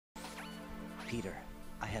Peter,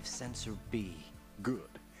 I have sensor B. Good.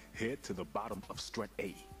 Head to the bottom of strut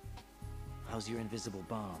A. How's your invisible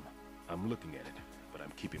bomb? I'm looking at it, but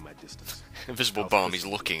I'm keeping my distance. Invisible bomb, he's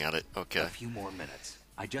looking at it. Okay. A few more minutes.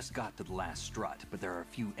 I just got to the last strut, but there are a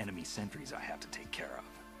few enemy sentries I have to take care of.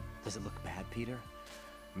 Does it look bad, Peter?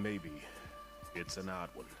 Maybe. It's an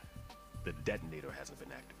odd one. The detonator hasn't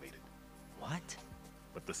been activated. What?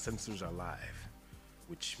 But the sensors are live,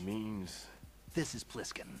 which means... This is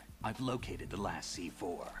Pliskin. I've located the last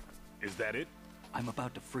C4. Is that it? I'm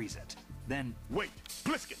about to freeze it. Then... Wait!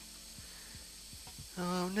 Pliskin!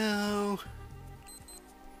 Oh no.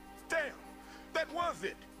 Damn! That was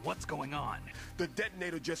it! What's going on? The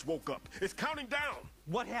detonator just woke up. It's counting down!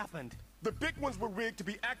 What happened? The big ones were rigged to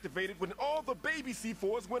be activated when all the baby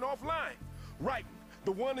C4s went offline. Right.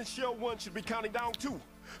 The one in Shell 1 should be counting down too.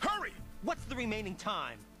 Hurry! What's the remaining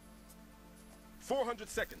time? 400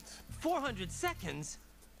 seconds. 400 seconds?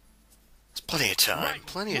 It's plenty of time. Right.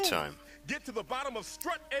 Plenty of time. Get to the bottom of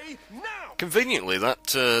strut A now! Conveniently, that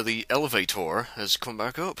the elevator has come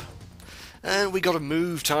back up. And we got a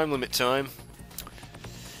move time limit time.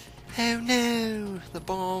 Oh no! The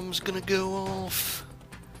bomb's gonna go off.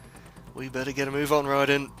 We better get a move on,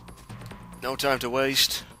 Raiden. No time to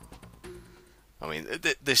waste. I mean,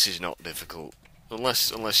 this is not difficult.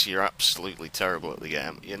 Unless you're absolutely terrible at the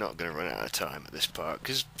game, you're not going to run out of time at this part,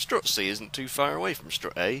 because strut C isn't too far away from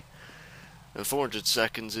strut A. And 400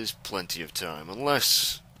 seconds is plenty of time,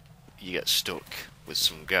 unless you get stuck with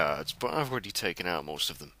some guards, but I've already taken out most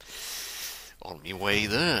of them on my way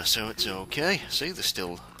there, so it's okay. See, they're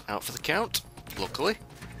still out for the count, luckily.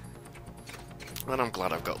 And I'm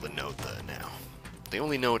glad I've got the node there now. The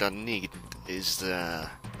only node I need is the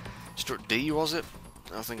strut D, was it?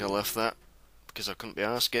 I think I left that because I couldn't be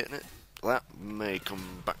arsed getting it. That may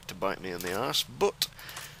come back to bite me in the arse, but...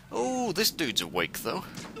 Oh, this dude's awake though.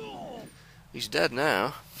 He's dead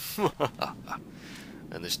now.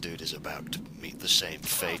 And this dude is about to meet the same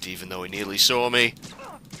fate, even though he nearly saw me.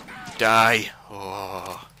 Die!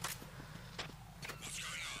 Oh,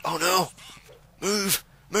 oh no! Move!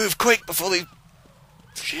 Move quick before they...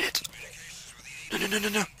 Shit! No, no, no, no,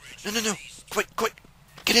 no! No, no, no! Quick, quick!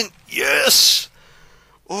 Get in! Yes!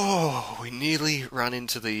 Oh, we nearly ran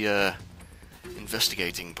into the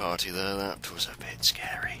investigating party there. That was a bit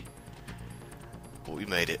scary. But we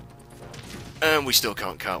made it. And we still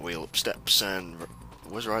can't cartwheel up steps, and...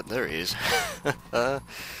 was right, there he is.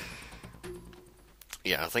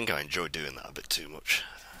 Yeah, I think I enjoyed doing that a bit too much,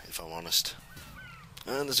 if I'm honest.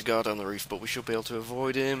 And there's a guard on the roof, but we should be able to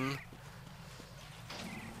avoid him.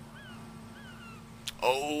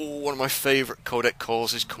 Oh, one of my favourite codec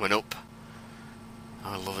calls is coming up.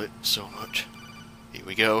 I love it so much. Here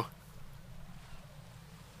we go.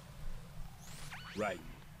 Right.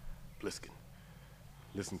 Pliskin.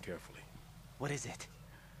 Listen carefully. What is it?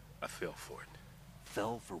 I fell for it.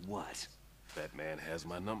 Fell for what? That man has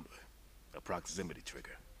my number. A proximity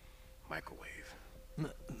trigger. Microwave.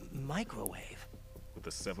 Microwave? With a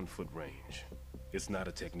 7-foot range. It's not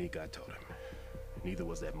a technique I taught him. Neither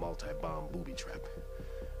was that multi-bomb booby trap.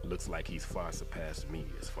 Looks like he's far surpassed me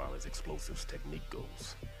as far as explosives technique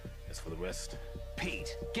goes. As for the rest...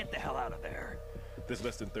 Pete, get the hell out of there. There's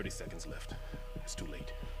less than 30 seconds left. It's too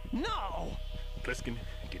late. No! Pliskin,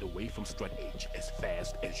 get away from strut H as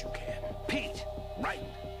fast as you can. Pete! Right!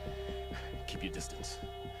 Keep your distance.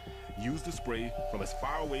 Use the spray from as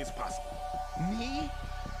far away as possible. Me?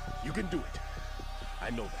 You can do it. I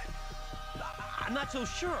know that. I'm not so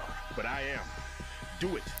sure. But I am.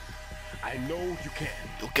 Do it. I know you can.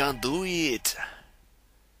 You can do it.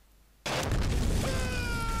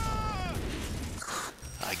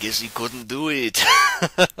 I guess he couldn't do it.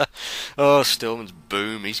 Oh, Stillman's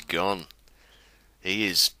boom, he's gone. He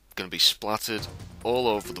is going to be splattered all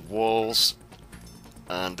over the walls.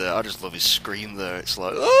 And I just love his scream there. It's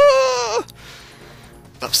like, ah!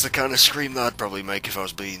 That's the kind of scream that I'd probably make if I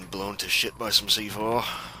was being blown to shit by some C4.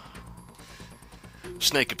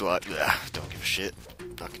 Snake would be like, yeah, don't give a shit.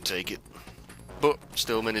 I can take it. But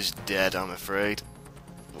Stillman is dead, I'm afraid.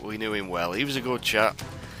 We knew him well. He was a good chap.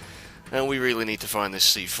 And we really need to find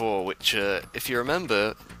this C4, which, if you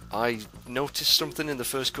remember, I noticed something in the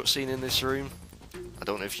first cutscene in this room. I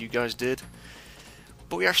don't know if you guys did.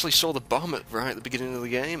 But we actually saw the bomb right at the beginning of the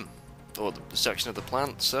game. Or the section of the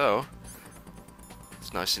plant, so...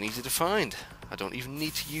 it's nice and easy to find. I don't even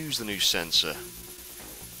need to use the new sensor.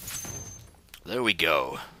 There we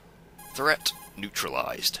go. Threat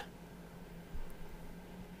neutralized.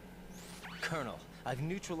 Colonel, I've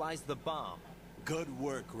neutralized the bomb. Good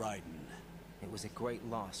work, Raiden. It was a great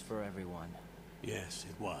loss for everyone. Yes,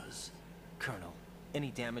 it was. Colonel,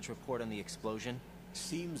 any damage report on the explosion?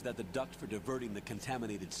 Seems that the duct for diverting the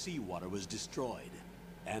contaminated seawater was destroyed,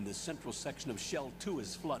 and the central section of Shell 2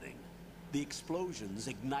 is flooding. The explosions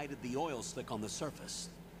ignited the oil slick on the surface.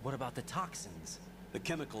 What about the toxins? The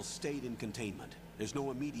chemicals stayed in containment. There's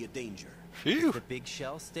no immediate danger. Phew. The big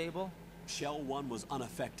shell stable? Shell 1 was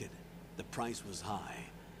unaffected. The price was high,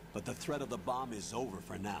 but the threat of the bomb is over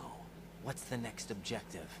for now. What's the next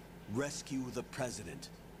objective? Rescue the president.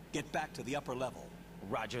 Get back to the upper level.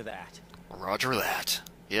 Roger that. Roger that.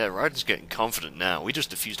 Yeah, Raiden's getting confident now. We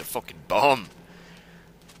just defused a fucking bomb.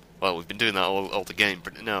 Well, we've been doing that all the game,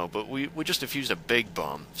 but no, but we just defused a big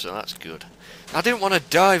bomb, so that's good. I didn't want to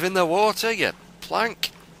dive in the water, you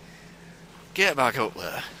plank. Get back up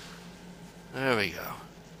there. There we go.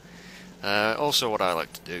 Also, what I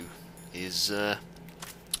like to do is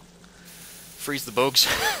freeze the bugs.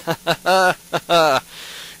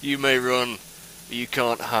 You may run, but you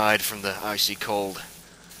can't hide from the icy cold,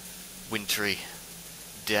 wintry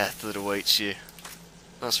death that awaits you.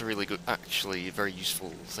 That's a really good, actually, a very useful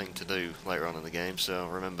thing to do later on in the game, so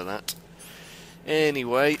remember that.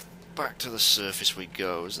 Anyway, back to the surface we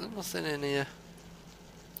go. Is there nothing in here?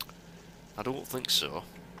 I don't think so.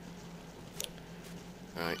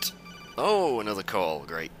 Right. Oh, another call.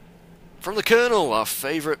 Great. From the Colonel, our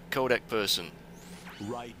favourite codec person.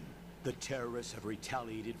 Raiden, the terrorists have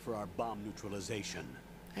retaliated for our bomb neutralization.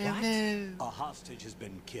 Oh no. A hostage has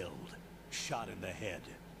been killed, shot in the head.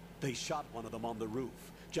 They shot one of them on the roof,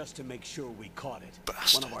 just to make sure we caught it.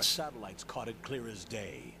 Bastards. One of our satellites caught it clear as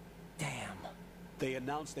day. Damn. They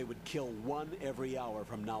announced they would kill one every hour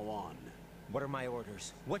from now on. What are my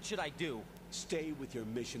orders? What should I do? Stay with your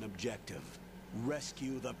mission objective.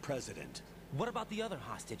 Rescue the president. What about the other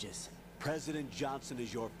hostages? President Johnson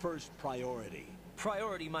is your first priority.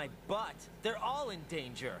 Priority my butt. They're all in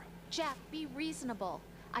danger. Jeff, be reasonable.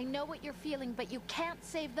 I know what you're feeling, but you can't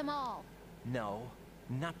save them all. No,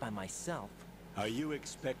 not by myself. Are you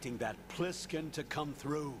expecting that Pliskin to come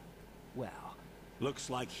through? Well,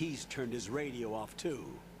 Looks like he's turned his radio off too.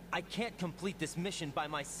 I can't complete this mission by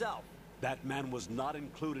myself. That man was not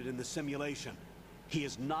included in the simulation. He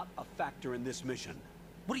is not a factor in this mission.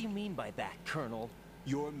 What do you mean by that, Colonel?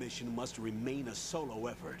 Your mission must remain a solo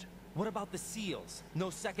effort. What about the SEALs?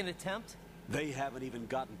 No second attempt? They haven't even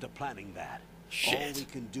gotten to planning that. Shit. All we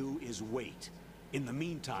can do is wait. In the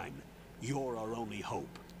meantime, you're our only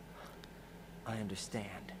hope. I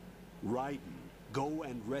understand. Raiden, go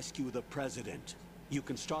and rescue the president. You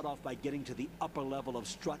can start off by getting to the upper level of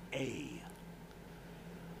Strut A.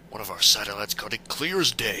 One of our satellites got it clear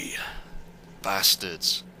as day.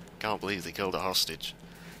 Bastards. Can't believe they killed a hostage.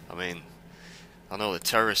 I mean, I know the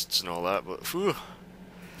terrorists and all that, but whew,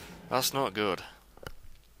 that's not good.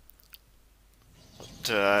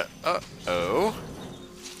 But, uh-oh.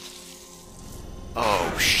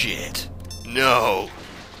 Oh, shit. No.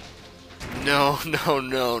 No, no,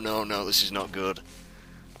 no, no, no, this is not good.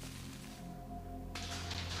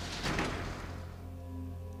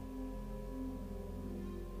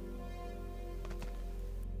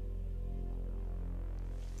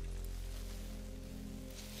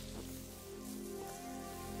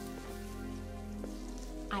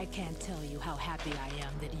 I can't tell you how happy I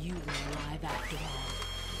am that you were alive after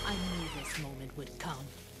all. I knew this moment would come.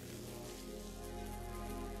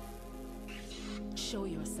 Show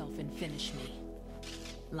yourself and finish me.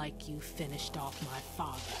 Like you finished off my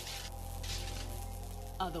father.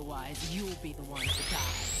 Otherwise, you'll be the one to die.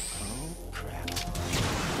 Oh, crap.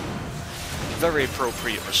 Very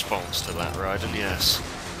appropriate response to that, Raiden, yes.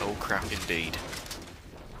 Oh crap indeed.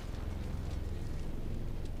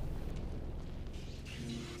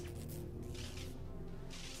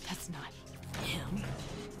 That's not him.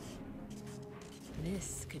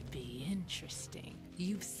 This could be interesting.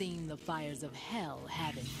 You've seen the fires of hell,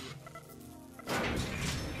 haven't you?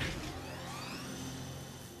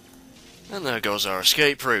 And there goes our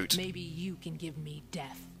escape route. Maybe you can give me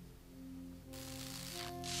death.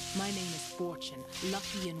 My name is Fortune,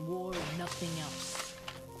 lucky in war and nothing else.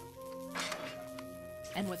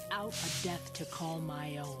 And without a death to call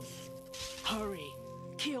my own. Hurry,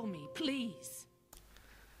 kill me, please.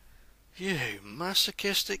 You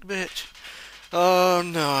masochistic bitch. Oh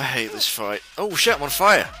no, I hate this fight. Oh shit, I'm on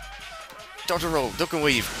fire! Dodge and roll, duck and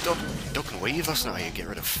weave. Duck and weave? That's not how you get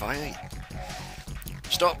rid of fire.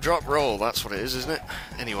 Stop, drop, roll, that's what it is, isn't it?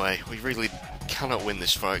 Anyway, we really cannot win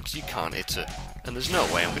this fight because you can't hit her. And there's no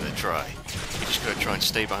way I'm going to try. We're just going to try and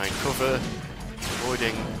stay behind cover,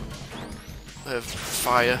 avoiding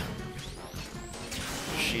fire.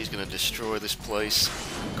 She's going to destroy this place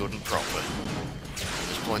good and proper.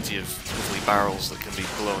 There's plenty of lovely barrels that can be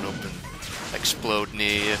blown up and explode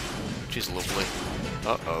near you, which is lovely.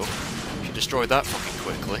 Uh-oh. She destroyed that fucking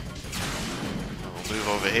quickly. I'll move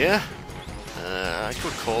over here. I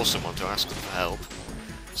could call someone to ask them for help,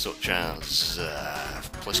 such as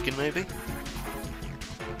Pliskin, maybe.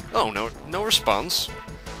 Oh, no response.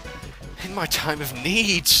 In my time of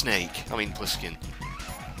need, Snake. I mean, Pliskin.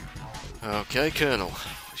 Okay, Colonel.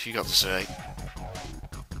 What you got to say?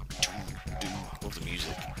 Love the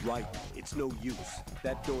music. Right. It's no use.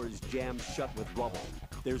 That door is jammed shut with rubble.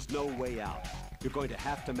 There's no way out. You're going to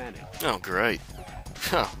have to manage. Oh, great.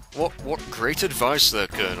 Huh. What great advice there,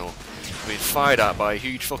 Colonel. Being fired at by a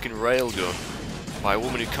huge fucking railgun. By a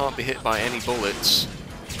woman who can't be hit by any bullets.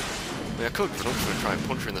 I mean, I could run up to her and try and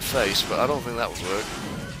punch her in the face, but I don't think that would work.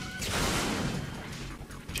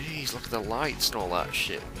 Jeez, look at the lights and all that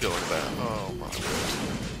shit going about. Oh my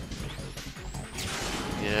word.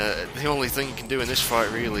 Yeah, the only thing you can do in this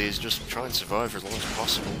fight really is just try and survive for as long as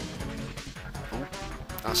possible. Oh,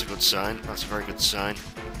 that's a good sign. That's a very good sign.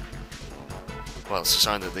 Well, it's a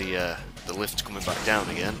sign that the lift's coming back down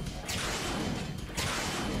again.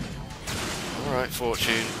 Alright,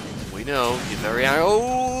 Fortune. We know you're very...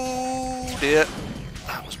 Oh dear.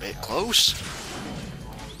 That was a bit close.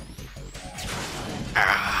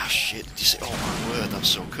 Ah, shit. Did you see? Oh my word, that's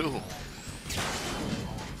so cool.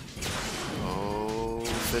 Oh,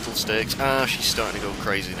 fiddlesticks. Ah, she's starting to go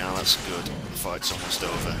crazy now. That's good. The fight's almost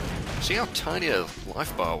over. See how tiny a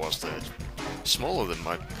life bar was there? Smaller than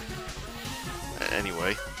my...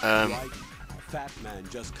 Anyway, Right. Fat Man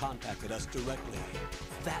just contacted us directly.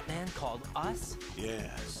 Fat Man called us?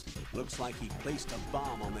 Yes. Looks like he placed a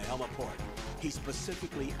bomb on the heliport. He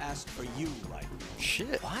specifically asked for you, right?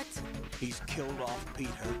 shit. What? He's killed off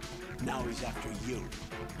Peter. Now he's after you.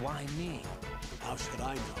 Why me? How should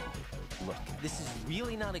I know? Look, this is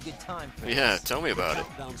really not a good time for Yeah, this. tell me about it.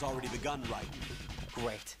 Countdown's already begun, right?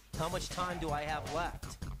 Great. How much time do I have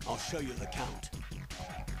left? I'll show you the count.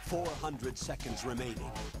 400 seconds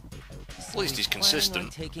remaining. At least he's Planning on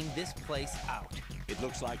consistent. taking this place out. It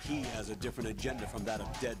looks like he has a different agenda from that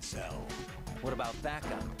of Dead Cell. What about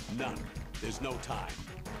backup? None. There's no time.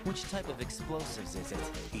 Which type of explosives is it?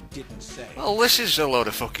 He didn't say. Well, this is a load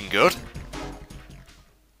of fucking good.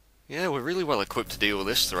 Yeah, we're really well equipped to deal with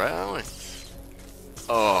this threat, aren't we?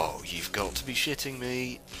 Oh, you've got to be shitting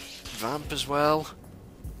me. Vamp as well.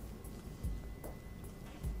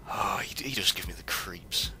 Oh, he does give me the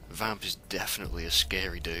creeps. Vamp is definitely a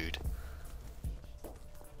scary dude.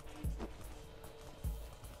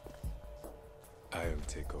 I'll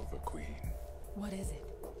take over, Queen. What is it?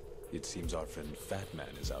 It seems our friend Fat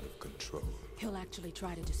Man is out of control. He'll actually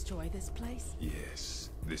try to destroy this place? Yes,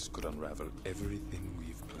 this could unravel everything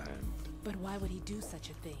we've planned. But why would he do such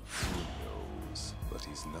a thing? Who knows? But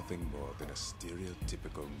he's nothing more than a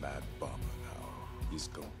stereotypical mad bomber now. He's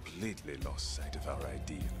completely lost sight of our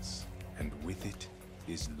ideals. And with it,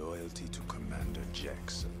 his loyalty to Commander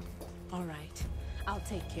Jackson. All right. I'll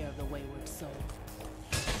take care of the wayward soul.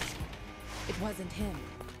 It wasn't him.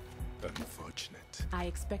 Unfortunate. I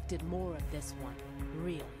expected more of this one.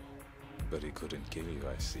 Really. But he couldn't kill you,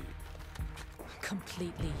 I see.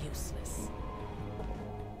 Completely useless.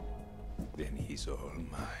 Then he's all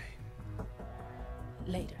mine.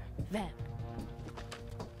 Later. Then.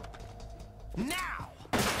 Now!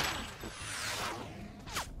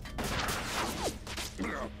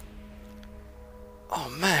 Oh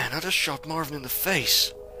man, I just shot Marvin in the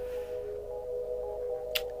face.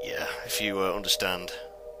 Yeah, if you understand.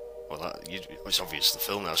 Well, it's obvious the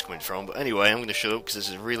film that's coming from, but anyway, I'm going to shut up because this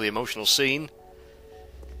is a really emotional scene.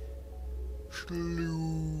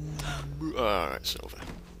 Alright, it's over.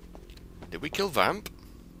 Did we kill Vamp?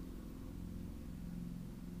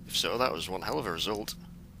 If so, that was one hell of a result.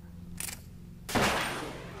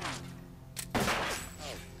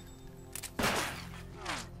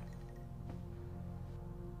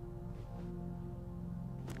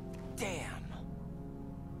 Damn.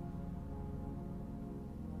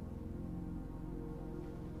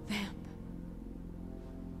 Vamp.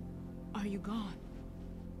 Are you gone?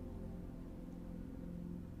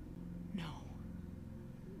 No.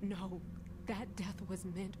 No. That death was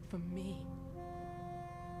meant for me.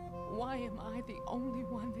 Why am I the only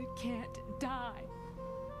one that can't die?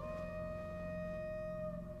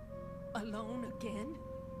 Alone again?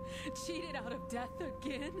 Cheated out of death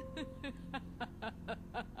again?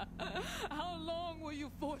 How long will you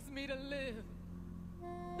force me to live?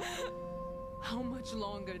 How much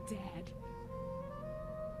longer, Dad?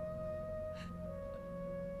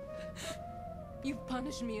 You've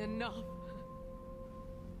punished me enough.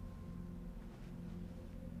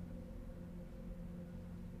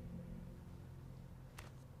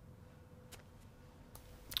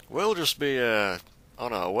 We'll just be on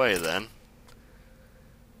our way then.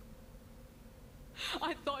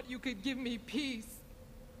 I thought you could give me peace.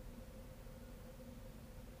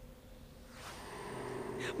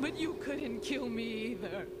 But you couldn't kill me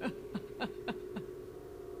either.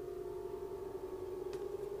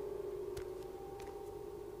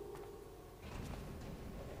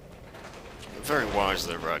 Very wise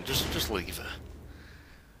there, right? Just leave her.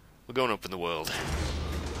 We're going up in the world.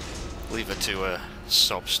 Leave her to a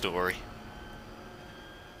sob story.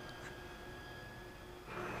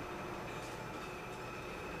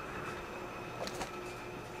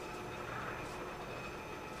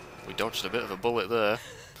 We dodged a bit of a bullet there.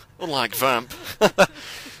 Unlike Vamp.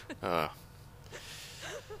 Oh.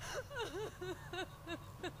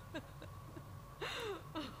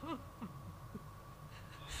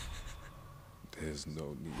 There's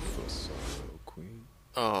no need for sorrow, Queen.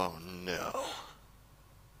 Oh no.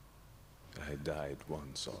 I died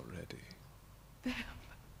once already.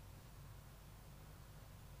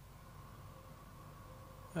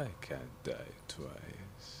 I can't die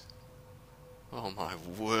twice. Oh my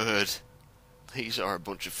word. These are a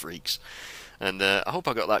bunch of freaks. And I hope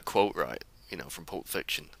I got that quote right, you know, from Pulp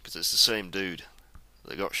Fiction, because it's the same dude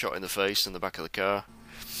that got shot in the face in the back of the car.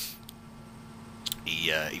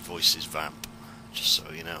 He voices Vamp, just so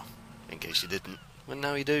you know, in case you didn't. And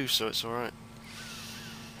now you do, so it's alright.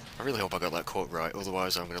 I really hope I got that quote right,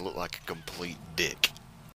 otherwise I'm going to look like a complete dick.